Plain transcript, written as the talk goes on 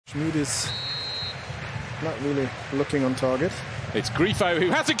Schmid is not really looking on target. It's Grifo who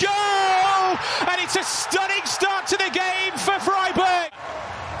has a goal! And it's a stunning start to the game for Freiburg!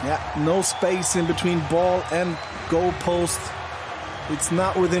 Yeah, no space in between ball and goal post. It's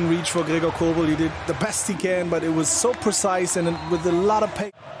not within reach for Gregor Kobel. He did the best he can, but it was so precise and with a lot of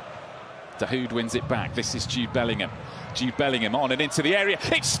pace. Dahoud wins it back. This is Jude Bellingham. Jude Bellingham on and into the area.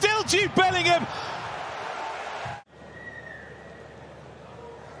 It's still Jude Bellingham!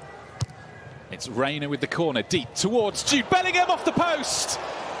 It's Reina with the corner, deep towards Jude Bellingham off the post!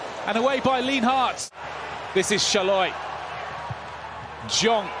 And away by Lienhardt. This is Sallai.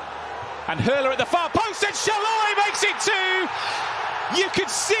 Jong. And Hurler at the far post, and Sallai makes it 2! You could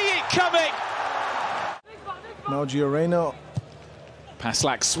see it coming! Now Gio Reyna.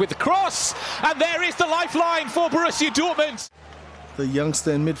 Paslaks with the cross, and there is the lifeline for Borussia Dortmund. The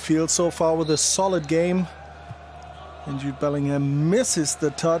youngster in midfield so far with a solid game. And Jude Bellingham misses the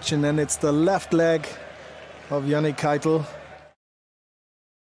touch, and then it's the left leg of Yannik Keitel.